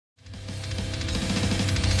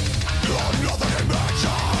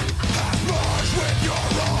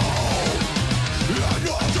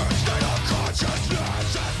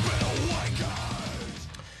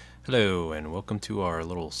Hello and welcome to our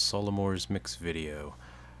little Solamors mix video.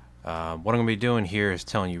 What I'm going to be doing here is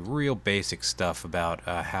telling you real basic stuff about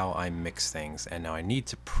how I mix things, and now I need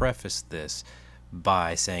to preface this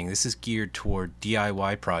by saying this is geared toward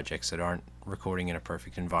DIY projects that aren't recording in a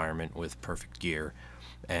perfect environment with perfect gear,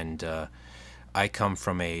 and I come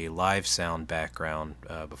from a live sound background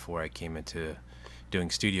before I came into doing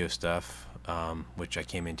studio stuff, which I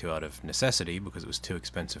came into out of necessity because it was too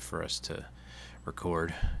expensive for us to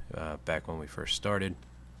record back when we first started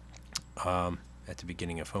at the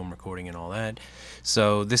beginning of home recording and all that.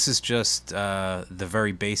 So this is just the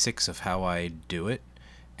very basics of how I do it,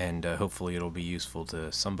 and hopefully it'll be useful to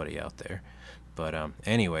somebody out there. But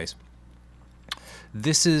anyways,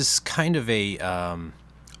 this is kind of a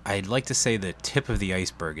I'd like to say the tip of the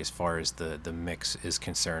iceberg as far as the mix is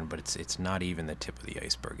concerned, but it's not even the tip of the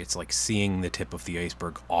iceberg. It's like seeing the tip of the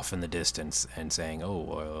iceberg off in the distance and saying, oh,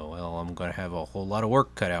 well, I'm going to have a whole lot of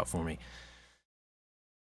work cut out for me.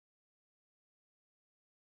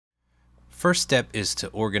 First step is to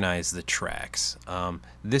organize the tracks.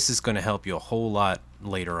 This is going to help you a whole lot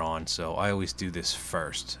later on, so I always do this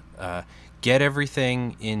first. Get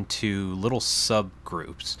everything into little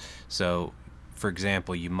subgroups. So for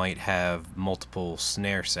example, you might have multiple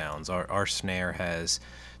snare sounds. Our snare has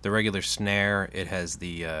the regular snare, it has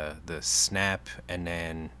the snap, and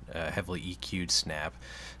then heavily EQ'd snap.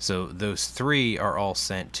 So those three are all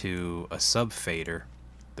sent to a sub fader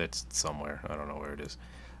that's somewhere, I don't know where it is,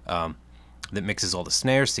 that mixes all the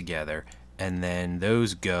snares together, and then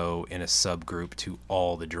those go in a subgroup to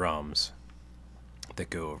all the drums that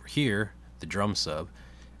go over here, the drum sub,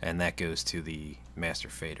 and that goes to the master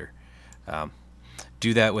fader.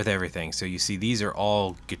 Do that with everything. So you see these are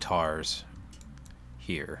all guitars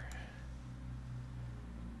here,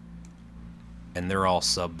 and they're all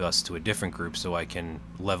sub-bus to a different group, so I can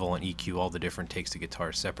level and EQ all the different takes of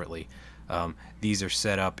guitars separately. These are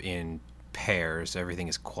set up in pairs. Everything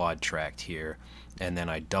is quad tracked here, and then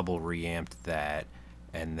I double reamped that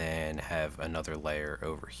and then have another layer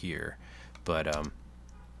over here. But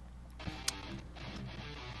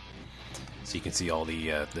so you can see all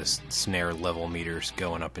the snare level meters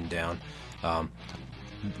going up and down.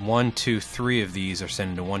 1, 2, 3 of these are sent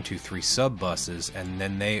into 1, 2, 3 sub buses, and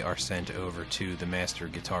then they are sent over to the master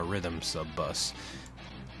guitar rhythm sub bus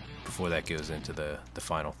before that goes into the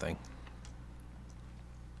final thing.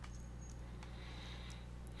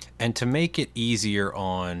 And to make it easier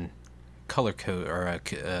on color code, or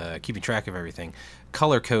keeping track of everything,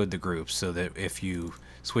 color code the groups so that if you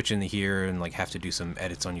switch into here and like have to do some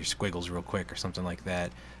edits on your squiggles real quick or something like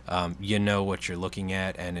that, you know what you're looking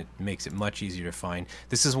at, and it makes it much easier to find.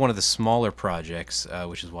 This is one of the smaller projects,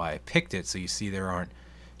 which is why I picked it. So you see there aren't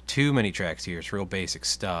too many tracks here. It's real basic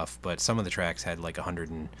stuff, but some of the tracks had like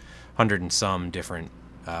 100 and some different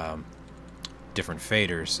different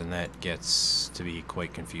faders, and that gets to be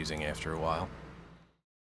quite confusing after a while.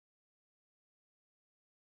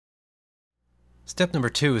 Step number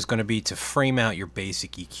 2 is going to be to frame out your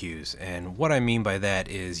basic EQs, and what I mean by that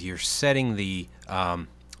is you're setting the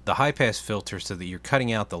high-pass filter so that you're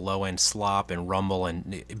cutting out the low-end slop and rumble,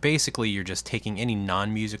 and basically you're just taking any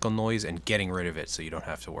non-musical noise and getting rid of it so you don't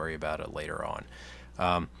have to worry about it later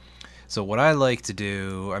on. So what I like to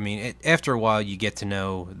do, I mean, after a while you get to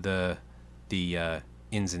know the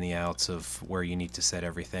ins and the outs of where you need to set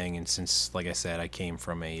everything, and since, like I said, I came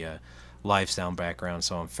from a live sound background,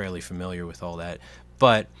 so I'm fairly familiar with all that.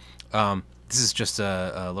 But this is just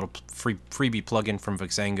a little freebie plugin from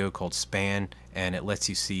Vexango called Span, and it lets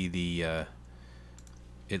you see the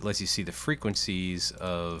frequencies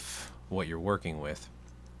of what you're working with,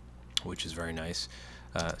 which is very nice.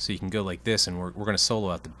 So you can go like this, and we're going to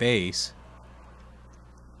solo out the bass.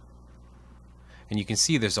 And you can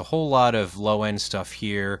see there's a whole lot of low-end stuff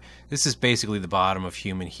here. This is basically the bottom of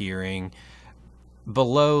human hearing.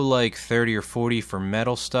 Below like 30 or 40 for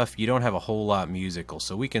metal stuff, you don't have a whole lot musical,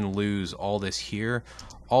 so we can lose all this here.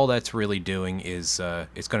 All that's really doing is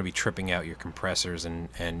it's going to be tripping out your compressors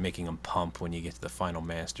and making them pump when you get to the final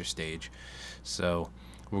master stage. So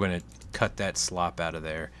we're going to cut that slop out of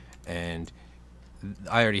there, and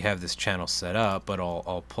I already have this channel set up, but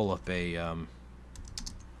I'll pull up an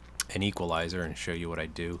equalizer and show you what I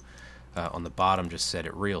do. On the bottom, just set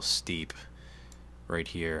it real steep right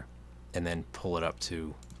here, and then pull it up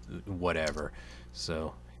to whatever.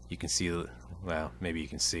 So you can see, well, maybe you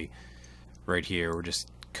can see right here, we're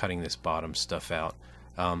just cutting this bottom stuff out.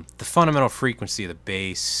 The fundamental frequency of the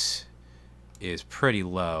bass is pretty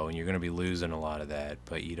low, and you're going to be losing a lot of that,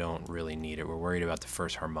 but you don't really need it. We're worried about the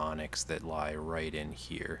first harmonics that lie right in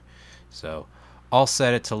here. So I'll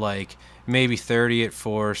set it to like maybe 30 at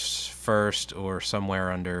first, or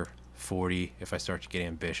somewhere under 40 if I start to get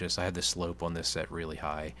ambitious. I had the slope on this set really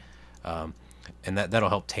high, and that'll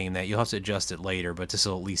help tame that. You'll have to adjust it later, but this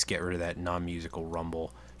will at least get rid of that non-musical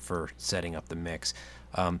rumble for setting up the mix.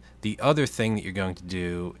 The other thing that you're going to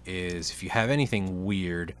do is, if you have anything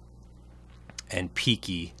weird and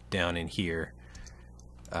peaky down in here,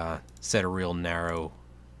 set a real narrow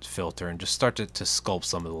filter and just start to sculpt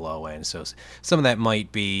some of the low end. So some of that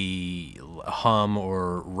might be hum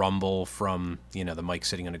or rumble from, you know, the mic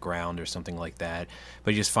sitting on the ground or something like that,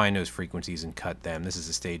 but you just find those frequencies and cut them. This is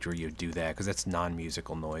the stage where you do that because that's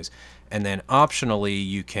non-musical noise. And then optionally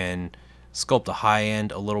you can sculpt the high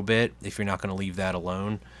end a little bit if you're not going to leave that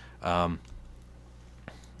alone.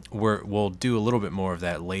 We'll do a little bit more of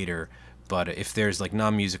that later, but if there's like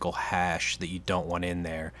non-musical hash that you don't want in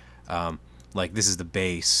there, like this is the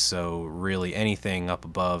bass, so really anything up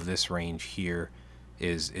above this range here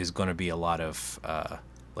is going to be a lot of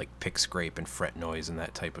like pick, scrape, and fret noise and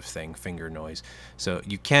that type of thing, finger noise. So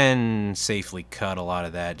you can safely cut a lot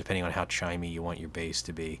of that depending on how chimey you want your bass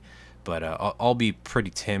to be. But I'll be pretty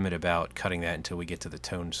timid about cutting that until we get to the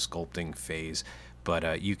tone sculpting phase.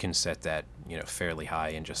 But you can set that, you know, fairly high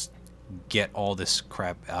and just get all this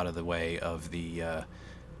crap out of the way of the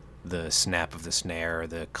snap of the snare,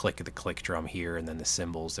 the click of the click drum here, and then the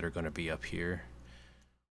cymbals that are going to be up here.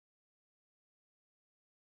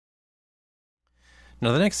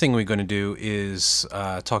 Now the next thing we're going to do is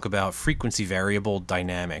talk about frequency variable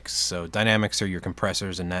dynamics. So dynamics are your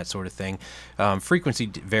compressors and that sort of thing. Frequency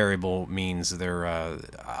variable means they're,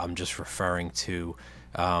 I'm just referring to,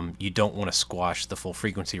 you don't want to squash the full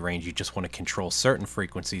frequency range, you just want to control certain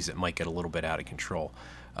frequencies that might get a little bit out of control.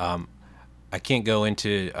 I can't go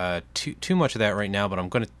into too much of that right now, but I'm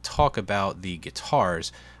going to talk about the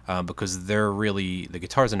guitars because they're really, the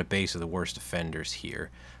guitars and the bass are the worst offenders here.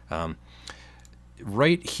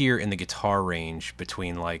 Right here in the guitar range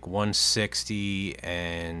between like 160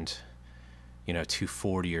 and, you know,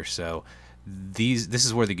 240 or so, this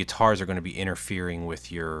is where the guitars are going to be interfering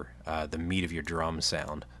with your the meat of your drum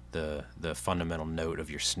sound, the fundamental note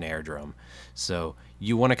of your snare drum. So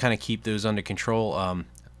you want to kind of keep those under control.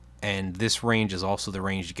 And this range is also the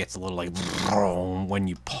range that gets a little like when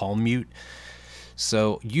you palm mute.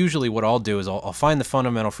 So usually what I'll do is I'll find the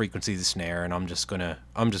fundamental frequency of the snare, and I'm just gonna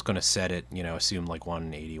set it, you know, assume like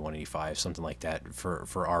 180, 185, something like that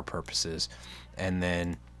for our purposes, and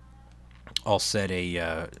then I'll set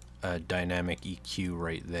a dynamic EQ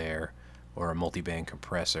right there, or a multi-band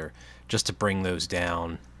compressor, just to bring those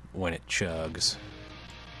down when it chugs.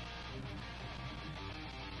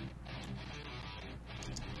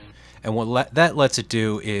 And what that lets it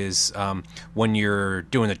do is when you're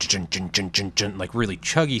doing the like really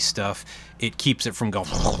chuggy stuff, it keeps it from going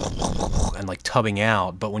and like tubbing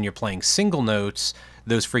out. But when you're playing single notes,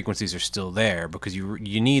 those frequencies are still there because you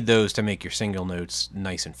need those to make your single notes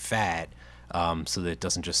nice and fat, so that it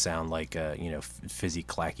doesn't just sound like you know, fizzy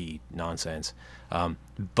clacky nonsense.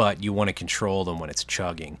 But you want to control them when it's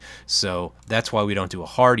chugging. So that's why we don't do a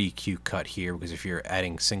hard EQ cut here, because if you're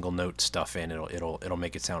adding single note stuff in, it'll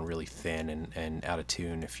make it sound really thin and out of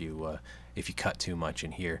tune if you cut too much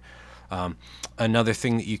in here. Another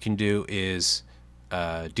thing that you can do is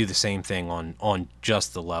do the same thing on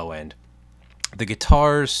just the low end. The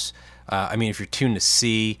guitars, I mean, if you're tuned to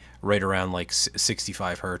C, right around like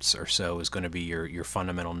 65 hertz or so is going to be your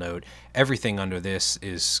fundamental note. Everything under this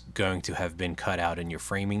is going to have been cut out in your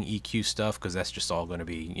framing EQ stuff, because that's just all going to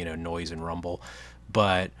be, you know, noise and rumble.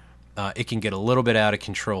 But it can get a little bit out of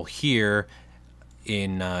control here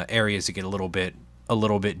in areas that get a little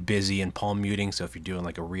bit busy and palm muting. So if you're doing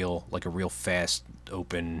like a real fast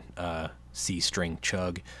open C string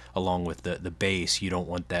chug along with the bass, you don't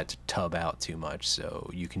want that to tub out too much.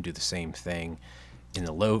 So you can do the same thing in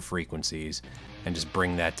the low frequencies and just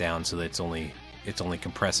bring that down so that it's only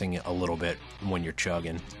compressing a little bit when you're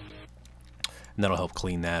chugging, and that'll help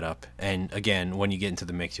clean that up. And again, when you get into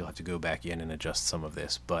the mix, you'll have to go back in and adjust some of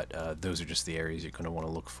this, but those are just the areas you're going to want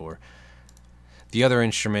to look for. The other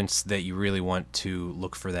instruments that you really want to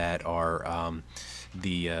look for that are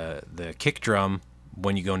the kick drum.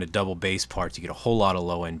 When you go into double bass parts, you get a whole lot of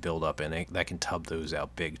low end buildup, and that can tub those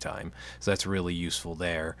out big time. So that's really useful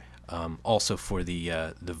there. Also for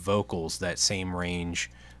the vocals, that same range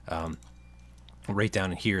right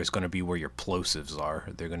down in here is going to be where your plosives are.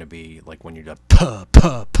 They're going to be like when you're done puh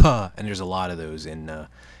puh puh, and there's a lot of those in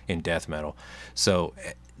death metal. So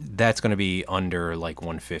that's going to be under like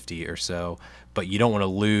 150 or so, but you don't want to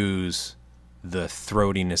lose the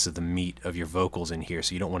throatiness of the meat of your vocals in here,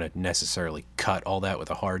 so you don't want to necessarily cut all that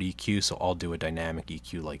with a hard EQ. So I'll do a dynamic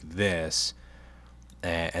EQ like this,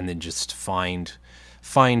 and then just find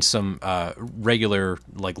some regular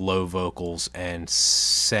like low vocals and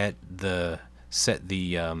set the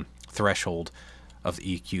threshold of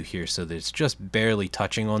the EQ here so that it's just barely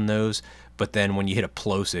touching on those. But then when you hit a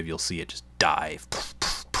plosive, you'll see it just dive,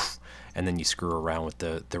 and then you screw around with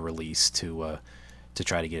the release to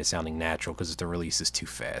try to get it sounding natural, because if the release is too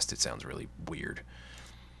fast, it sounds really weird.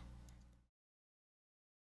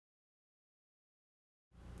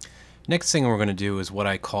 Next thing we're going to do is what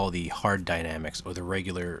I call the hard dynamics, or the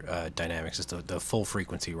regular dynamics. It's the full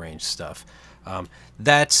frequency range stuff.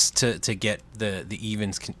 That's to get the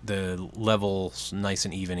evens, the levels nice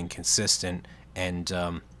and even and consistent, and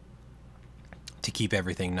to keep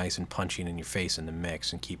everything nice and punchy in your face in the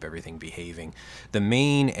mix and keep everything behaving. The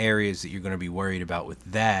main areas that you're going to be worried about with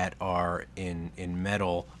that are in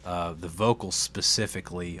metal. The vocals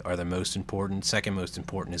specifically are the most important. Second most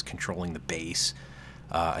important is controlling the bass.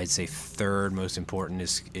 I'd say third most important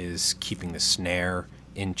is keeping the snare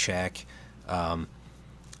in check.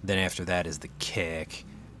 Then after that is the kick,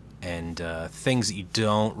 and things that you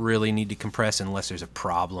don't really need to compress unless there's a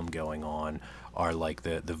problem going on are like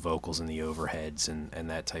the vocals and the overheads and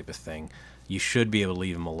that type of thing. You should be able to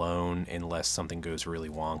leave them alone unless something goes really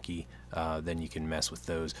wonky. Then you can mess with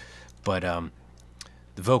those. But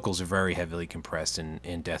the vocals are very heavily compressed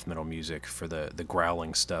in death metal music for the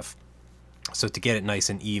growling stuff. So to get it nice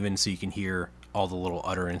and even so you can hear all the little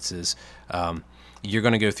utterances, you're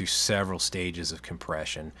going to go through several stages of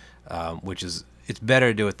compression, which is, it's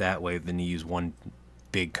better to do it that way than to use one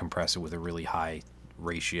big compressor with a really high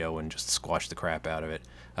ratio and just squash the crap out of it,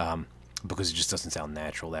 because it just doesn't sound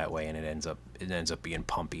natural that way, and it ends up being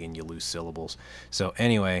pumpy and you lose syllables. So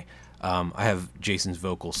anyway, I have Jason's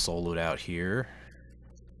vocals soloed out here,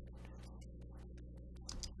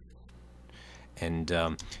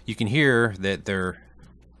 and you can hear that they're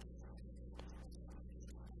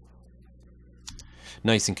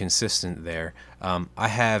nice and consistent there. I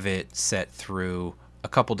have it set through a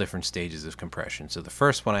couple different stages of compression. So the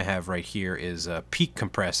first one I have right here is a peak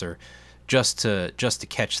compressor, just to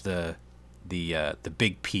catch the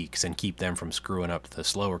big peaks and keep them from screwing up the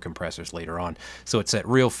slower compressors later on. So it's set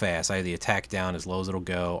real fast. I have the attack down as low as it'll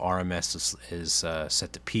go. RMS is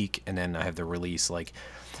set to peak, and then I have the release like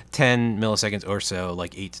 10 milliseconds or so,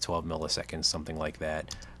 like 8 to 12 milliseconds, something like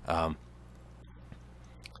that.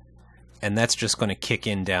 And that's just going to kick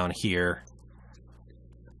in down here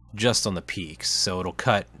just on the peaks, so it'll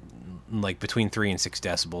cut like between 3 and 6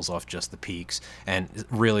 decibels off just the peaks. And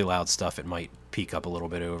really loud stuff, it might peak up a little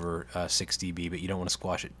bit over 6 dB, but you don't want to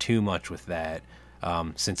squash it too much with that,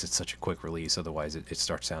 since it's such a quick release. Otherwise it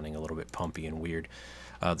starts sounding a little bit pumpy and weird.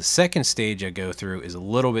 The second stage I go through is a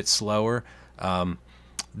little bit slower.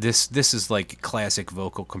 This is like classic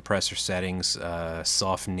vocal compressor settings,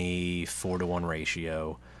 soft knee 4:1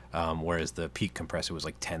 ratio, whereas the peak compressor was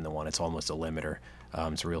like 10:1. It's almost a limiter.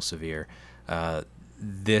 It's real severe.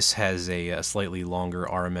 This has a slightly longer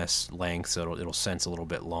RMS length, so it'll sense a little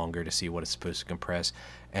bit longer to see what it's supposed to compress.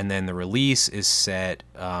 And then the release is set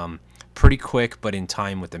pretty quick, but in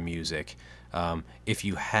time with the music. If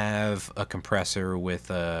you have a compressor with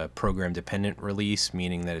a program-dependent release,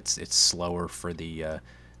 meaning that it's slower for the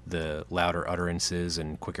louder utterances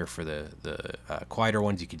and quicker for the quieter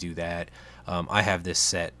ones, you could do that. I have this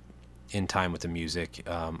set in time with the music.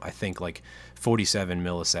 I think like 47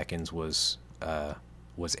 milliseconds was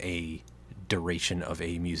a duration of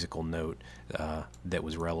a musical note that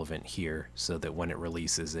was relevant here, so that when it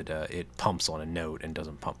releases it pumps on a note and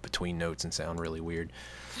doesn't pump between notes and sound really weird.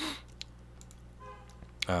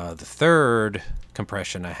 The third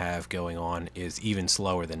compression I have going on is even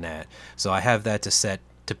slower than that. So I have that to set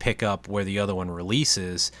to pick up where the other one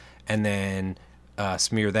releases, and then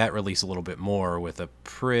smear that release a little bit more with a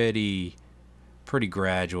pretty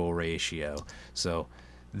gradual ratio. So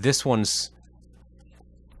this one's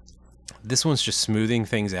just smoothing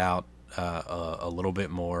things out a little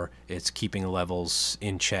bit more. It's keeping levels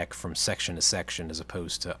in check from section to section as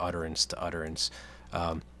opposed to utterance to utterance,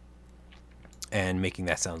 and making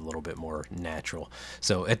that sound a little bit more natural.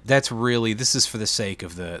 So that's really, this is for the sake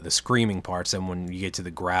of the screaming parts, and when you get to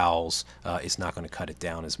the growls, it's not going to cut it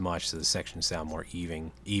down as much, so the sections sound more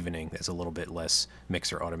evening. There's a little bit less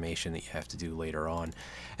mixer automation that you have to do later on.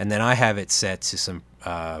 And then I have it set to some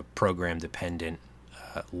program-dependent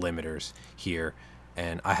limiters here,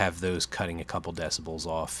 and I have those cutting a couple decibels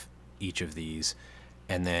off each of these,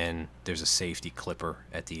 and then there's a safety clipper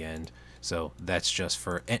at the end. So that's just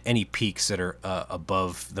for any peaks that are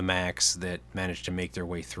above the max that manage to make their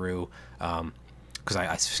way through. Because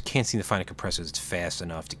I can't seem to find a compressor that's fast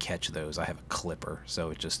enough to catch those. I have a clipper,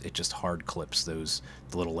 so it just hard clips those,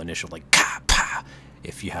 the little initial like ka pa,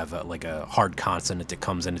 if you have like a hard consonant that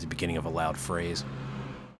comes in at the beginning of a loud phrase.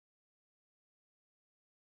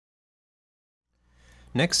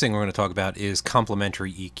 Next thing we're going to talk about is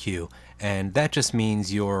complementary EQ, and that just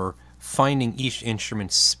means you're finding each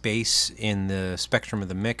instrument's space in the spectrum of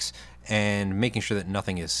the mix and making sure that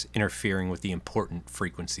nothing is interfering with the important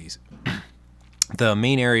frequencies. The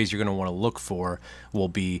main areas you're going to want to look for will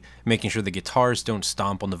be making sure the guitars don't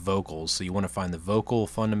stomp on the vocals. So you want to find the vocal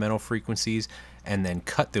fundamental frequencies and then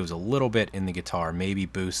cut those a little bit in the guitar, maybe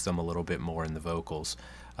boost them a little bit more in the vocals.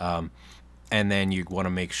 And then you want to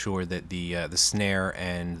make sure that the snare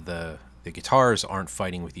and the guitars aren't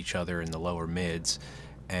fighting with each other in the lower mids,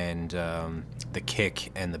 and the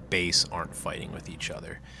kick and the bass aren't fighting with each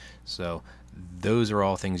other. So those are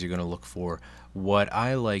all things you're going to look for. What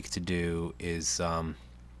I like to do is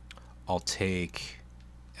I'll take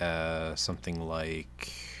something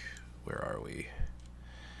like, where are we?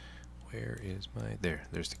 Where is my,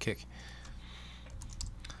 there's the kick.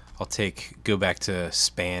 I'll go back to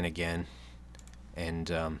span again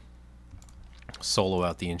and solo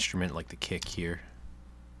out the instrument like the kick here.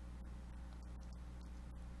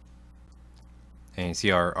 And you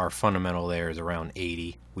see our fundamental there is around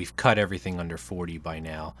 80. We've cut everything under 40 by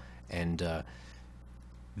now, and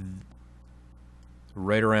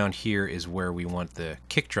right around here is where we want the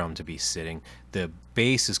kick drum to be sitting. The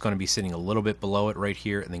bass is going to be sitting a little bit below it right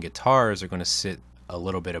here, and the guitars are going to sit a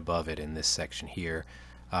little bit above it in this section here.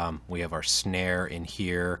 We have our snare in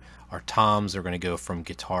here. Our toms are going to go from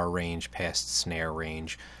guitar range past snare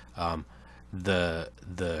range. The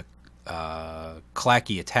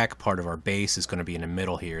clacky attack part of our bass is going to be in the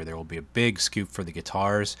middle here. There will be a big scoop for the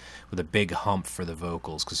guitars with a big hump for the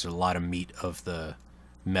vocals, because there's a lot of meat of the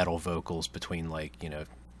metal vocals between, like,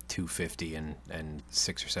 250 and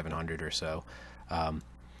 600 or 700 or so.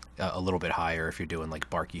 A little bit higher if you're doing like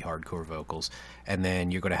barky hardcore vocals. And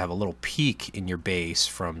then you're going to have a little peak in your bass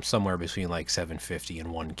from somewhere between like 750 and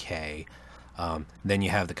 1K. Then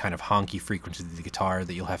you have the kind of honky frequency of the guitar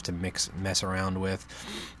that you'll have to mess around with,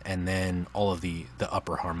 and then all of the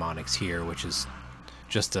upper harmonics here, which is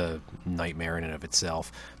just a nightmare in and of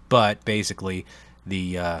itself. But basically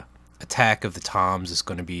the attack of the toms is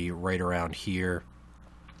going to be right around here.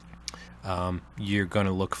 You're going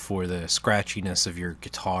to look for the scratchiness of your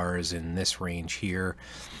guitars in this range here.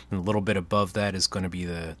 And a little bit above that is going to be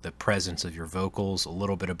the presence of your vocals. A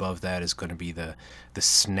little bit above that is going to be the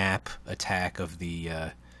snap attack of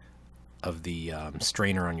the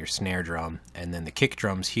strainer on your snare drum. And then the kick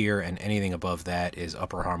drums here, and anything above that is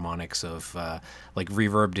upper harmonics of like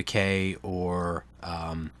reverb decay, or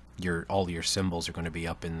all your cymbals are going to be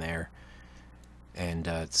up in there. And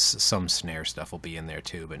some snare stuff will be in there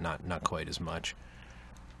too, but not quite as much.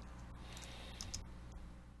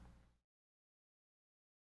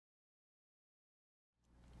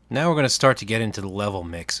 Now we're going to start to get into the level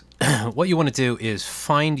mix. What you want to do is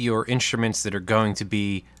find your instruments that are going to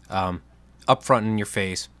be up front in your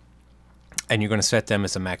face, and you're going to set them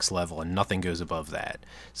as a max level, and nothing goes above that.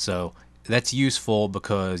 So that's useful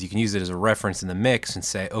because you can use it as a reference in the mix and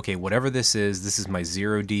say, okay, whatever this is my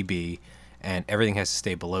 0 dB, and everything has to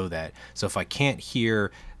stay below that. So if I can't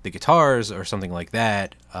hear the guitars or something like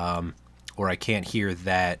that, or I can't hear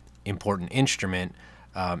that important instrument,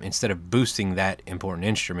 instead of boosting that important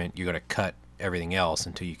instrument, you're going to cut everything else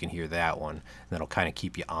until you can hear that one. And that'll kind of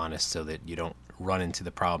keep you honest, so that you don't run into the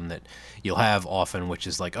problem that you'll have often, which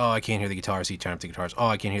is like, oh, I can't hear the guitars, so you turn up the guitars. Oh,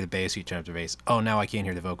 I can't hear the bass, so you turn up the bass. Oh, now I can't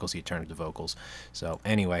hear the vocals, so you turn up the vocals. So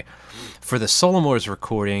anyway, for the Solamors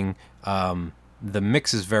recording, the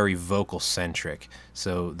mix is very vocal centric.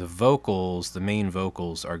 So the vocals, the main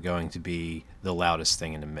vocals, are going to be the loudest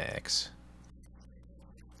thing in the mix.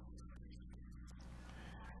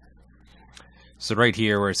 So right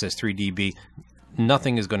here where it says 3 dB,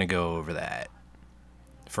 nothing is going to go over that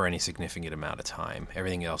for any significant amount of time.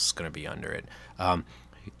 Everything else is going to be under it.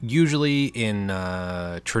 Usually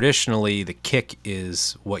traditionally, the kick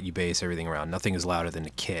is what you base everything around. Nothing is louder than the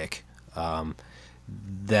kick.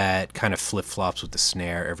 That kind of flip-flops with the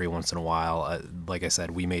snare every once in a while. Like I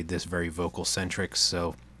said, we made this very vocal-centric,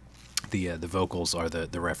 so the vocals are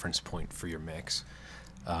the reference point for your mix.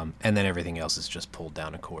 And then everything else is just pulled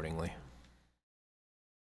down accordingly.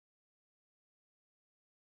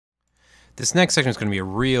 This next section is going to be a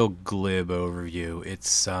real glib overview.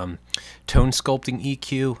 It's tone sculpting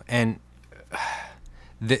EQ, and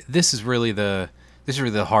this is really the These are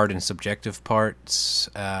the hard and subjective parts.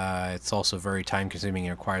 It's also very time consuming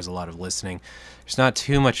and requires a lot of listening. There's not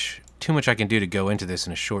too much I can do to go into this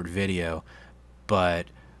in a short video, but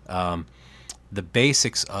the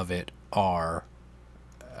basics of it are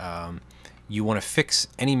you want to fix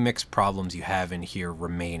any mix problems you have in here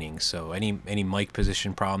remaining. So any mic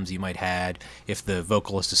position problems you might have, if the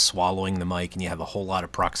vocalist is swallowing the mic and you have a whole lot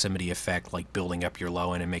of proximity effect, like building up your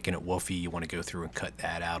low end and making it woofy, you want to go through and cut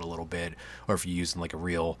that out a little bit. Or if you're using like a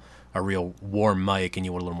real warm mic and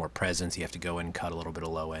you want a little more presence, you have to go in and cut a little bit of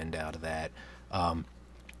low end out of that.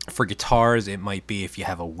 For guitars, it might be if you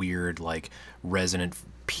have a weird like resonant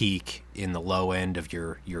peak in the low end of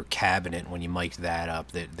your cabinet when you mic that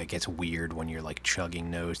up that gets weird when you're like chugging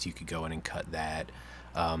notes, you could go in and cut that.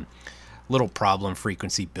 Little problem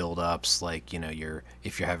frequency buildups, like, you know,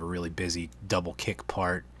 if you have a really busy double kick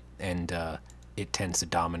part and it tends to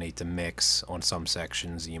dominate the mix on some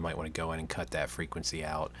sections, you might want to go in and cut that frequency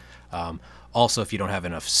out. Also, if you don't have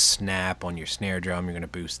enough snap on your snare drum, you're going to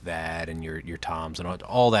boost that, and your toms and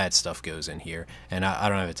all that stuff goes in here. And I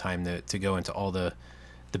don't have the time to go into all the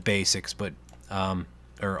basics, but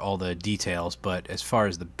or all the details. But as far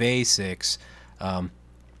as the basics,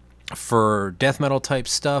 for death metal type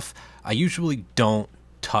stuff, I usually don't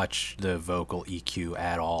touch the vocal EQ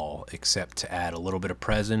at all, except to add a little bit of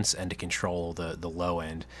presence and to control the low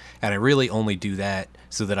end. And I really only do that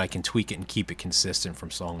so that I can tweak it and keep it consistent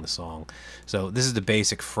from song to song. So this is the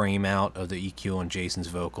basic frame out of the EQ on Jason's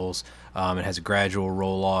vocals. It has a gradual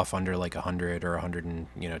roll off under like 100 or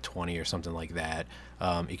 120 or something like that.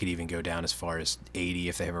 It could even go down as far as 80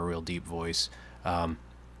 if they have a real deep voice.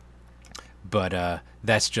 But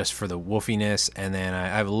that's just for the woofiness. And then I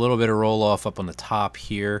have a little bit of roll off up on the top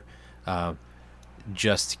here,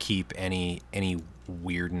 just to keep any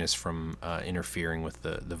weirdness from interfering with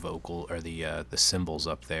the vocal or the cymbals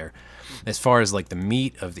up there. As far as like the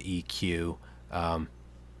meat of the EQ,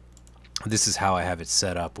 this is how I have it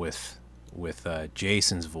set up with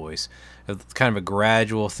Jason's voice. It's kind of a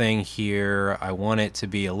gradual thing here. I want it to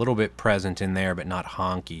be a little bit present in there, but not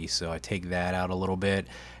honky. So I take that out a little bit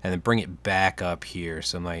and then bring it back up here.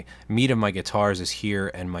 So my meat of my guitars is here,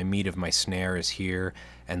 and my meat of my snare is here,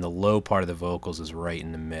 and the low part of the vocals is right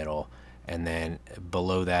in the middle. And then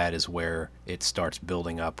below that is where it starts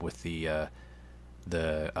building up with the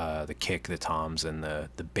kick, the toms, and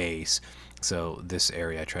the bass. So this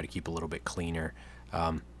area I try to keep a little bit cleaner.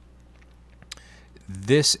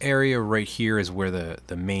 This area right here is where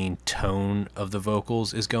the main tone of the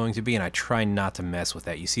vocals is going to be, and I try not to mess with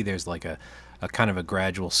that. You see there's like a kind of a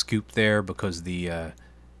gradual scoop there because where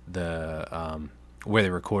they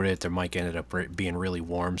recorded it, their mic ended up being really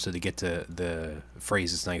warm, so to get to the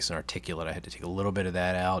phrases nice and articulate, I had to take a little bit of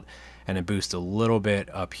that out and then boost a little bit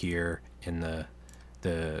up here in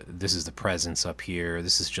this is the presence up here.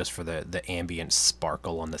 This is just for the ambient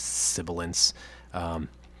sparkle on the sibilance,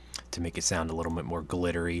 to make it sound a little bit more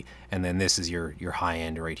glittery. And then this is your high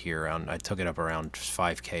end right here. I took it up around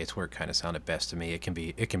 5K. It's where it kind of sounded best to me. It can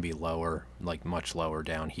be lower, like much lower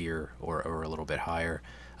down here, or a little bit higher.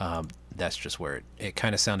 That's just where it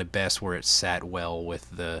kind of sounded best, where it sat well with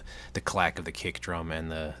the clack of the kick drum and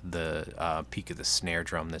the peak of the snare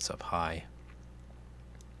drum that's up high.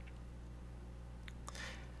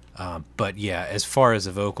 But yeah, as far as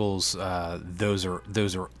the vocals, those are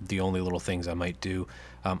the only little things I might do.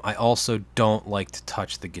 I also don't like to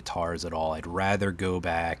touch the guitars at all. I'd rather go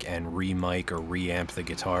back and re-mic or re-amp the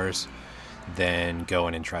guitars than go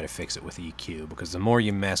in and try to fix it with EQ, because the more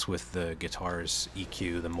you mess with the guitar's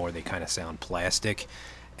EQ, the more they kind of sound plastic.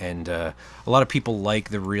 And a lot of people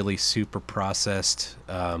like the really super processed,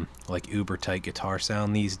 like uber tight guitar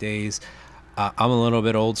sound these days. I'm a little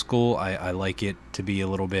bit old school. I like it to be a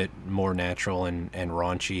little bit more natural and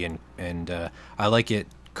raunchy, and I like it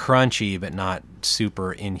crunchy but not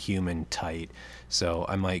super inhuman tight. So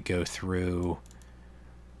I might go through,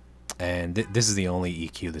 and this is the only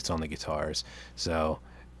EQ that's on the guitars, so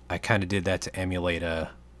I kind of did that to emulate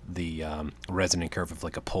the resonant curve of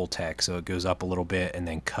like a Pultec. So it goes up a little bit and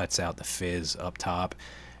then cuts out the fizz up top,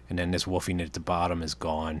 and then this woofiness at the bottom is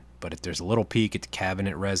gone. But if there's a little peak at the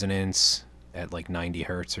cabinet resonance at like 90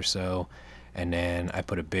 hertz or so, and then I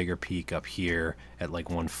put a bigger peak up here at like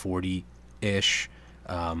 140-ish,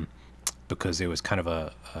 because there was kind of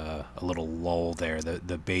a little lull there.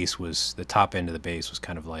 The bass was, the top end of the bass was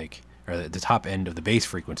kind of like, or the top end of the bass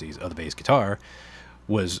frequencies of the bass guitar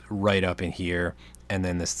was right up in here, and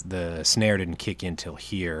then the snare didn't kick in till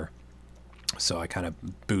here, so I kind of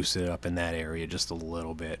boosted it up in that area just a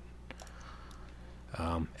little bit.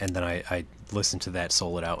 And then I listened to that,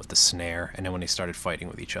 solo it out with the snare, and then when they started fighting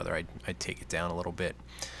with each other, I'd take it down a little bit.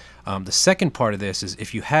 The second part of this is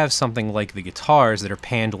if you have something like the guitars that are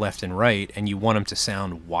panned left and right and you want them to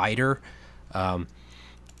sound wider,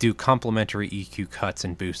 do complementary EQ cuts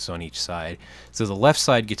and boosts on each side. So the left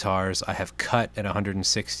side guitars I have cut at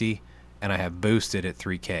 160 and I have boosted at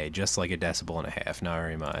 3K, just like a decibel and a half, not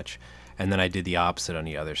very much. And then I did the opposite on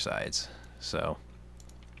the other sides. So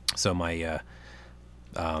my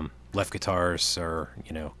left guitars are,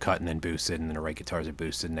 you know, cut and then boosted, and then the right guitars are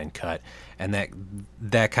boosted and then cut, and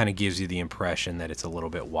that kind of gives you the impression that it's a little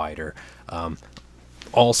bit wider.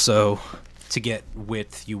 Also, to get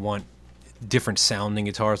width, you want different sounding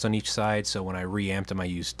guitars on each side. So when I reamped them, I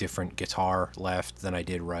used different guitar left than I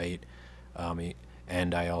did right,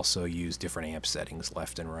 and I also use different amp settings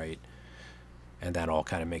left and right, and that all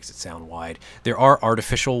kind of makes it sound wide. There are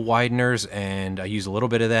artificial wideners, and I use a little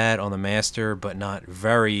bit of that on the master, but not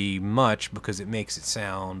very much, because it makes it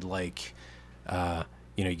sound like you know,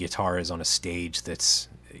 your guitar is on a stage that's,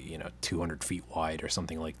 you know, 200 feet wide or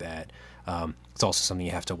something like that. It's also something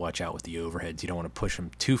you have to watch out with the overheads. You don't want to push them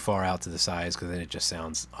too far out to the sides, because then it just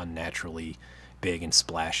sounds unnaturally big and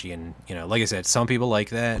splashy. And, you know, like I said, some people like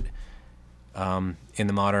that in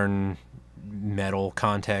the modern metal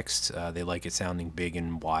context. They like it sounding big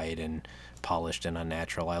and wide and polished and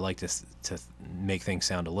unnatural. I like this to make things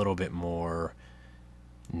sound a little bit more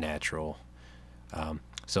natural.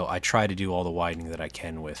 So I try to do all the widening that I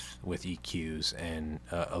can with EQs, and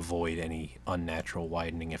avoid any unnatural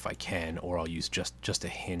widening if I can, or I'll use just a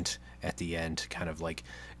hint at the end to kind of like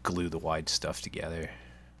glue the wide stuff together.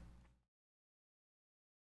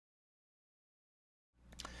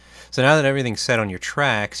 So now that everything's set on your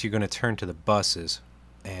tracks, you're going to turn to the buses,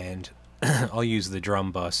 and I'll use the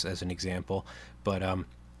drum bus as an example, but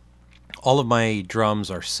all of my drums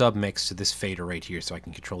are submixed to this fader right here, so I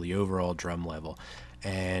can control the overall drum level.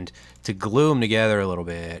 And to glue them together a little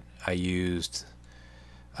bit, I used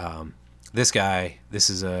this guy. This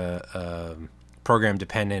is a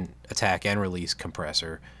program-dependent attack and release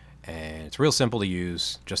compressor, and it's real simple to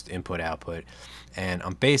use, just input-output. And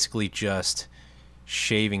I'm basically just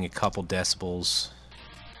shaving a couple decibels.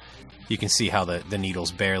 You can see how the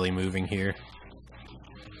needle's barely moving here.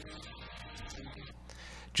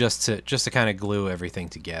 Just to kind of glue everything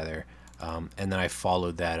together. And then I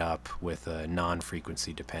followed that up with a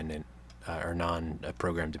non-frequency dependent or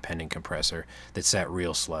non-program dependent compressor that's set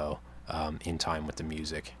real slow, in time with the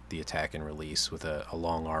music, the attack and release, with a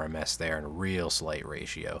long RMS there and a real slight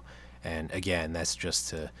ratio. And again, that's just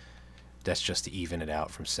to even it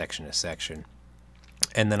out from section to section.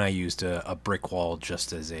 And then I used a brick wall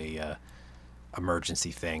just as a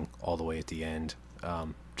emergency thing all the way at the end,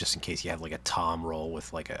 just in case you have like a tom roll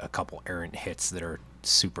with like a couple errant hits that are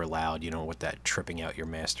super loud, you know, with that tripping out your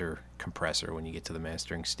master compressor when you get to the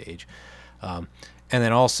mastering stage. And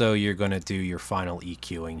then also you're going to do your final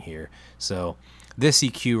EQing here. So this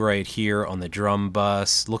EQ right here on the drum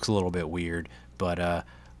bus looks a little bit weird, but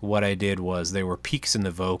what I did was there were peaks in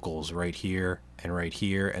the vocals right here, and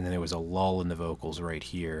then there was a lull in the vocals right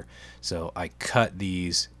here. So I cut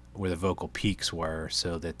these where the vocal peaks were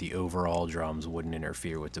so that the overall drums wouldn't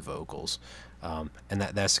interfere with the vocals. And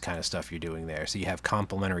that's the kind of stuff you're doing there. So you have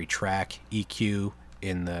complementary track EQ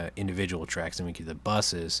in the individual tracks, and we get the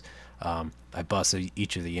buses. I bus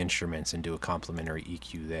each of the instruments and do a complementary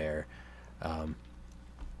EQ there.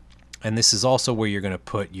 And this is also where you're going to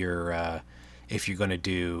put your, if you're going to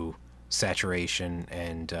do saturation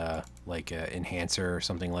and like a enhancer or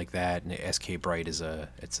something like that. And SK Bright is a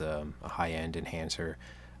high-end enhancer,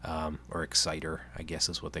 or exciter, I guess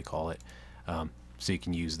is what they call it. So you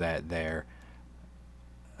can use that there.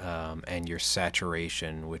 And your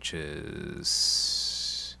saturation, which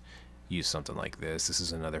is, use something like this. This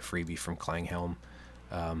is another freebie from Klanghelm.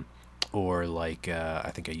 Or like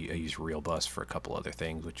I think I use Real Bus for a couple other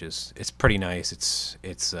things, which is, it's pretty nice.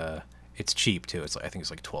 It's cheap too. I think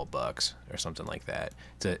it's like $12 or something like that.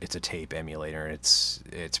 It's a tape emulator. It's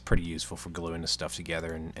pretty useful for gluing the stuff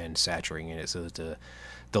together and saturating it so that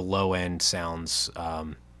the low end sounds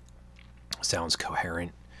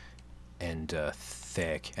coherent and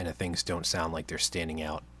thick, and the things don't sound like they're standing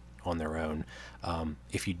out on their own.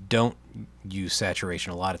 If you don't use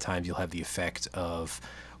saturation, a lot of times you'll have the effect of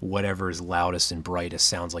whatever is loudest and brightest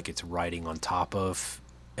sounds like it's riding on top of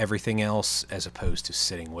everything else as opposed to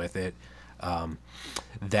sitting with it.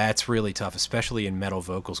 That's really tough, especially in metal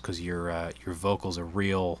vocals, because your vocals are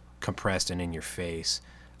real compressed and in your face,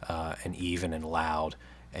 and even and loud,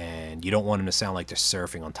 and you don't want them to sound like they're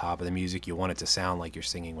surfing on top of the music. You want it to sound like you're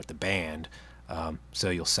singing with the band. So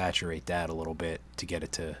you'll saturate that a little bit to get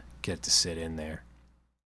it to sit in there.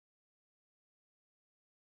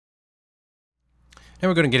 Now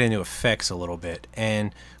we're going to get into effects a little bit,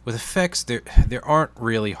 and with effects, there aren't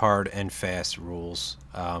really hard and fast rules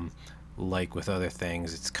like with other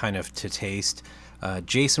things. It's kind of to taste.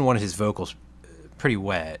 Jason wanted his vocals pretty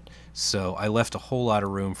wet, so I left a whole lot of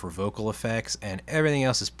room for vocal effects, and everything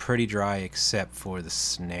else is pretty dry except for the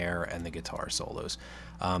snare and the guitar solos.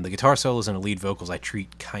 The guitar solos and the lead vocals I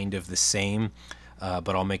treat kind of the same,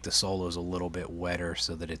 but I'll make the solos a little bit wetter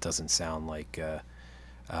so that it doesn't sound like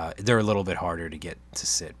they're a little bit harder to get to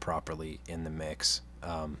sit properly in the mix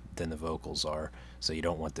than the vocals are. So you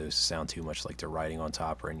don't want those to sound too much like they're riding on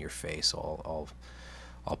top or in your face. So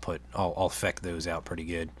I'll affect those out pretty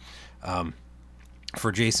good.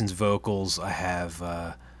 For Jason's vocals, I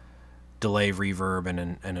have delay, reverb,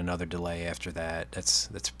 and another delay after that.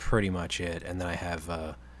 That's pretty much it. And then I have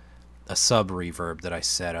a sub reverb that I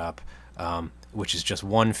set up, which is just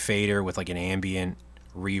one fader with like an ambient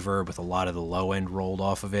reverb with a lot of the low end rolled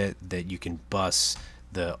off of it that you can bus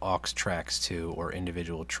the aux tracks to, or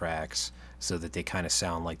individual tracks, so that they kind of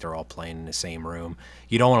sound like they're all playing in the same room.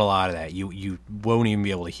 You don't want a lot of that. You won't even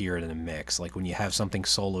be able to hear it in a mix. Like when you have something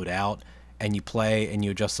soloed out and you play and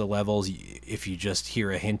you adjust the levels, if you just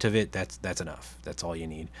hear a hint of it, that's enough. That's all you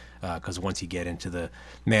need. Because once you get into the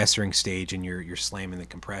mastering stage and you're slamming the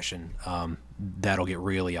compression, that'll get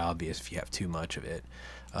really obvious if you have too much of it.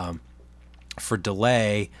 For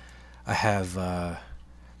delay, I have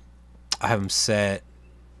them set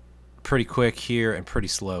pretty quick here and pretty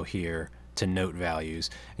slow here to note values,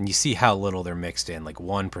 and you see how little they're mixed in, like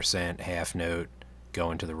 1% half note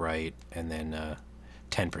going to the right, and then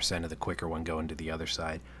 10% of the quicker one going to the other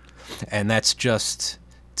side. And that's just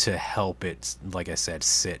to help it, like I said,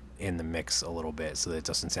 sit in the mix a little bit so that it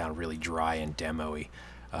doesn't sound really dry and demo-y.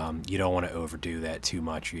 You don't want to overdo that too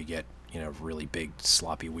much, or you get, you know, really big,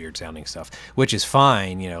 sloppy, weird sounding stuff, which is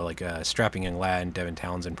fine. You know, like Strapping Young Lad and Devin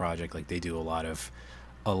Townsend project, like they do a lot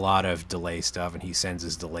of delay stuff, and he sends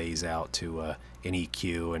his delays out to an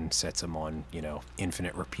EQ and sets them on, you know,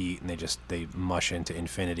 infinite repeat, and they mush into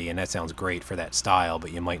infinity, and that sounds great for that style,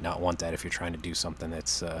 but you might not want that if you're trying to do something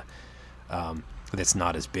that's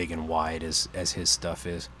not as big and wide as his stuff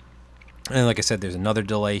is. And like I said, there's another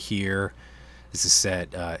delay here. This is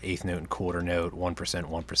set eighth note and quarter note, 1%,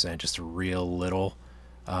 1%, just a real little,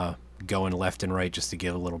 going left and right just to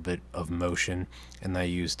give a little bit of motion. And I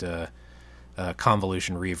used a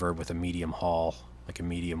convolution reverb with a medium hall, like a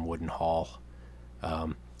medium wooden hall.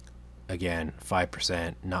 Again,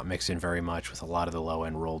 5%, not mixed in very much, with a lot of the low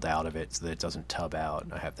end rolled out of it so that it doesn't tub out.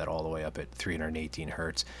 I have that all the way up at 318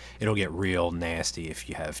 hertz. It'll get real nasty if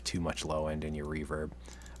you have too much low end in your reverb.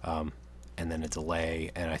 And then a delay,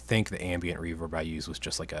 and I think the ambient reverb I used was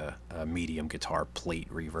just like a medium guitar plate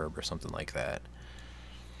reverb or something like that.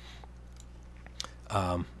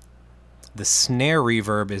 The snare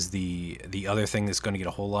reverb is the other thing that's going to get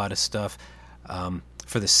a whole lot of stuff.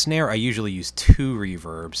 For the snare, I usually use 2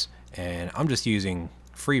 reverbs, and I'm just using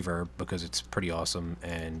Freeverb because it's pretty awesome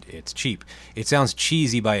and it's cheap. It sounds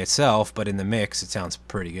cheesy by itself, but in the mix it sounds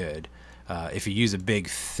pretty good. If you use a big,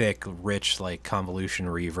 thick, rich, like convolution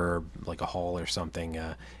reverb, like a hall or something,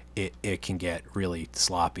 it can get really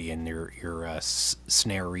sloppy, and your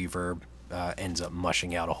snare reverb ends up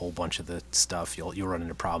mushing out a whole bunch of the stuff. You'll run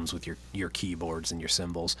into problems with your keyboards and your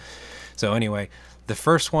cymbals. So anyway, the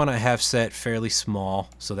first one I have set fairly small,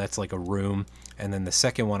 so that's like a room, and then the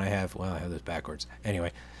second one I have, well, I have this backwards.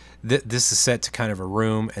 Anyway, this is set to kind of a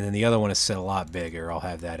room, and then the other one is set a lot bigger. I'll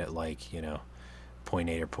have that at like, you know,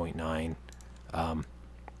 0.8 or 0.9,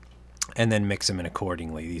 and then mix them in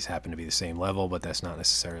accordingly. These happen to be the same level, but that's not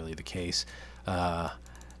necessarily the case. I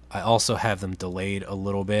also have them delayed a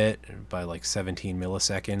little bit by like 17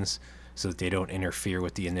 milliseconds so that they don't interfere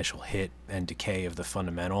with the initial hit and decay of the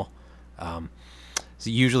fundamental. So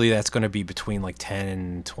usually that's going to be between like 10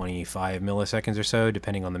 and 25 milliseconds or so,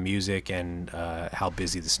 depending on the music and how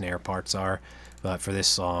busy the snare parts are. But for this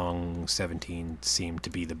song, 17 seemed to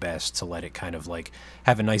be the best to let it kind of like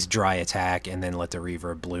have a nice dry attack and then let the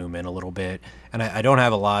reverb bloom in a little bit. And I don't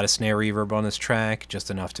have a lot of snare reverb on this track, just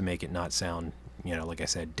enough to make it not sound, you know, like I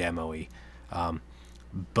said, demo-y.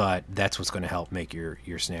 But that's what's going to help make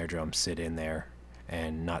your snare drum sit in there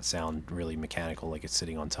and not sound really mechanical like it's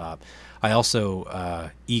sitting on top. I also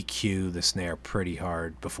EQ the snare pretty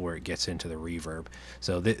hard before it gets into the reverb.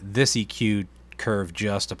 So this EQ curve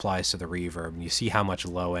just applies to the reverb, and you see how much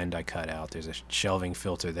low end I cut out. There's a shelving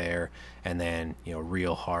filter there, and then, you know,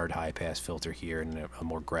 real hard high pass filter here, and a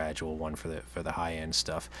more gradual one for the high end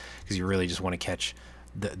stuff, because you really just want to catch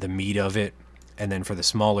the meat of it. And then for the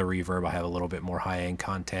smaller reverb, I have a little bit more high end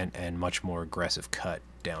content and much more aggressive cut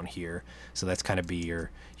down here. So that's kind of be your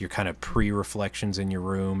kind of pre-reflections in your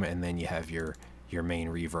room, and then you have your your main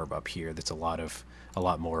reverb up here. That's a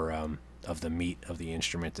lot more of the meat of the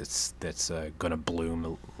instrument that's gonna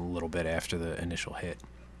bloom a little bit after the initial hit.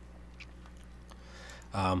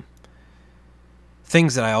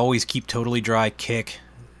 Things that I always keep totally dry: kick,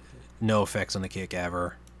 no effects on the kick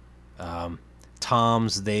ever.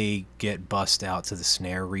 Toms, they get bussed out to the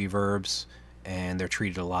snare reverbs, and they're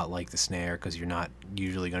treated a lot like the snare because you're not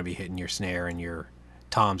usually going to be hitting your snare and your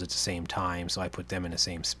toms at the same time, so I put them in the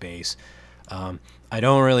same space. I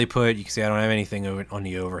don't really put, you can see I don't have anything on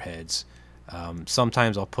the overheads.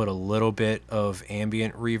 Sometimes I'll put a little bit of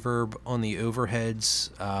ambient reverb on the overheads.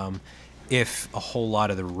 If a whole lot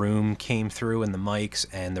of the room came through in the mics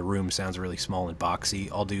and the room sounds really small and boxy,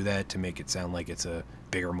 I'll do that to make it sound like it's a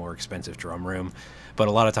bigger, more expensive drum room. But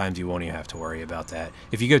a lot of times you won't even have to worry about that.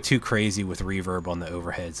 If you go too crazy with reverb on the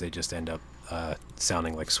overheads, they just end up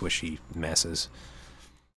sounding like swishy messes.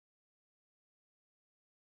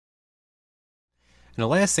 And the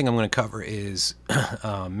last thing I'm going to cover is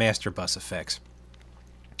master bus effects.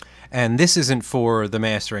 And this isn't for the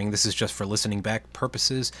mastering, this is just for listening back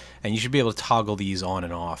purposes, and you should be able to toggle these on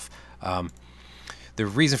and off. The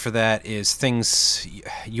reason for that is things,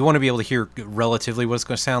 you want to be able to hear relatively what it's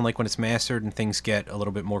going to sound like when it's mastered, and things get a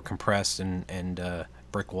little bit more compressed and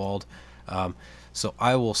brick-walled. So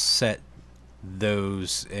I will set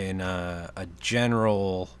those in a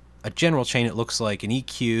general chain. It looks like an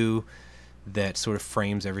EQ that sort of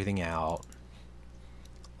frames everything out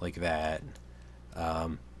like that.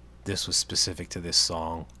 This was specific to this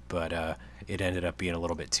song, but it ended up being a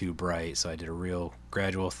little bit too bright, so I did a real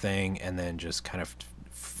gradual thing and then just kind of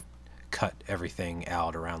cut everything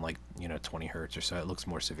out around, like, 20 hertz or so. It looks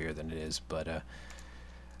more severe than it is, but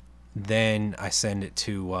then I send it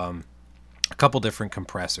to a couple different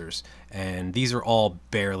compressors, and these are all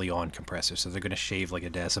barely on compressors, so they're going to shave like a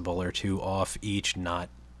decibel or two off each, not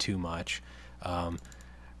too much. I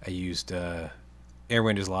used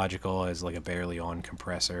Airwindows Logical as like a barely on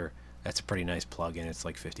compressor. That's a pretty nice plugin. It's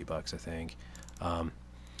like 50 bucks, I think.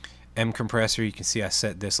 M compressor, you can see I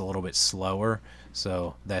set this a little bit slower,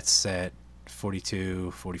 so that's set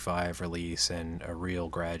 42, 45 release and a real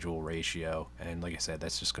gradual ratio. And like I said,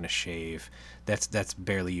 that's just going to shave. That's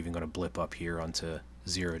barely even going to blip up here onto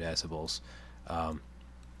 0 decibels.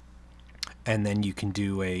 And then you can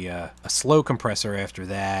do a slow compressor after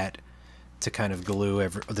that to kind of glue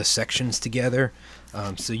the sections together.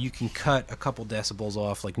 So you can cut a couple decibels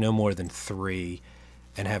off, like no more than 3,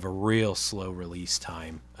 and have a real slow release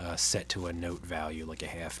time set to a note value, like a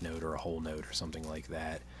half note or a whole note or something like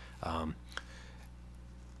that.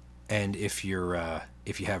 And if you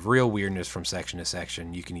have real weirdness from section to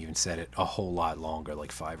section, you can even set it a whole lot longer,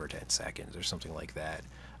 like 5 or 10 seconds or something like that.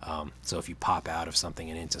 So if you pop out of something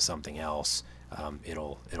and into something else,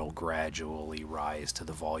 it'll gradually rise to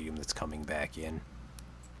the volume that's coming back in.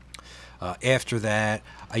 After that,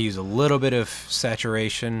 I use a little bit of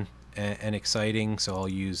saturation and exciting, so I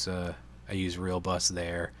use Real Bus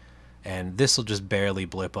there, and this will just barely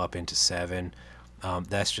blip up into 7.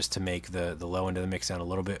 That's just to make the low end of the mix sound a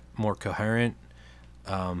little bit more coherent.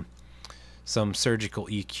 Some surgical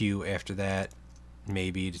EQ after that,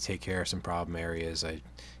 maybe to take care of some problem areas. I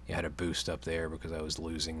had a boost up there because I was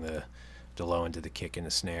losing the low end of the kick and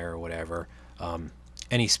the snare or whatever.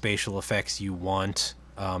 Any spatial effects you want.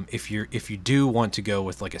 If you do want to go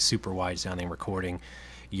with like a super wide sounding recording,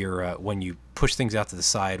 when you push things out to the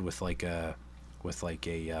side with like a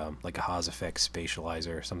Haas effect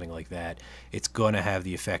spatializer or something like that, it's going to have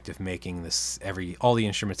the effect of making all the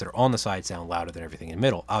instruments that are on the side sound louder than everything in the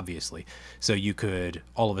middle, obviously. So you could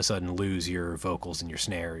all of a sudden lose your vocals and your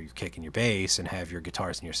snare, your kick and your bass, and have your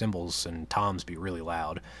guitars and your cymbals and toms be really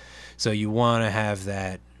loud. So you want to have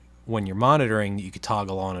that when you're monitoring, you could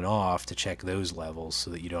toggle on and off to check those levels so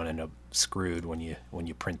that you don't end up screwed when you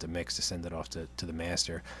print the mix to send it off to the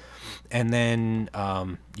master. And then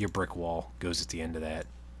your brick wall goes at the end of that.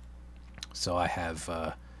 So I have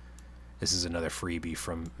this is another freebie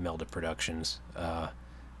from Melda Productions. I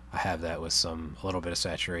have that with a little bit of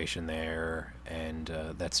saturation there, and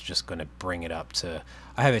that's just going to bring it up to,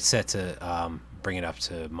 I have it set to bring it up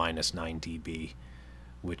to -9 dB,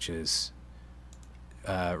 which is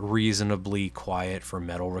reasonably quiet for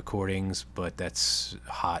metal recordings, but that's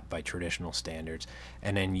hot by traditional standards.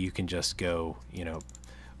 And then you can just go,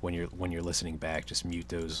 when you're listening back, just mute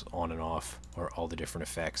those on and off, or all the different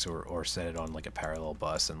effects, or set it on like a parallel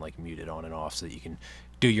bus and like mute it on and off, so that you can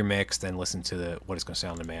do your mix, then listen to what it's going to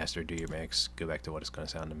sound to master, do your mix, go back to what it's going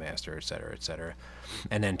to sound to master, etc., etc.,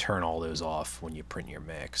 and then turn all those off when you print your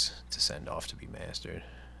mix to send off to be mastered.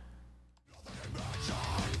 With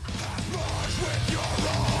your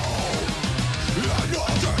own, and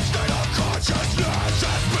your state of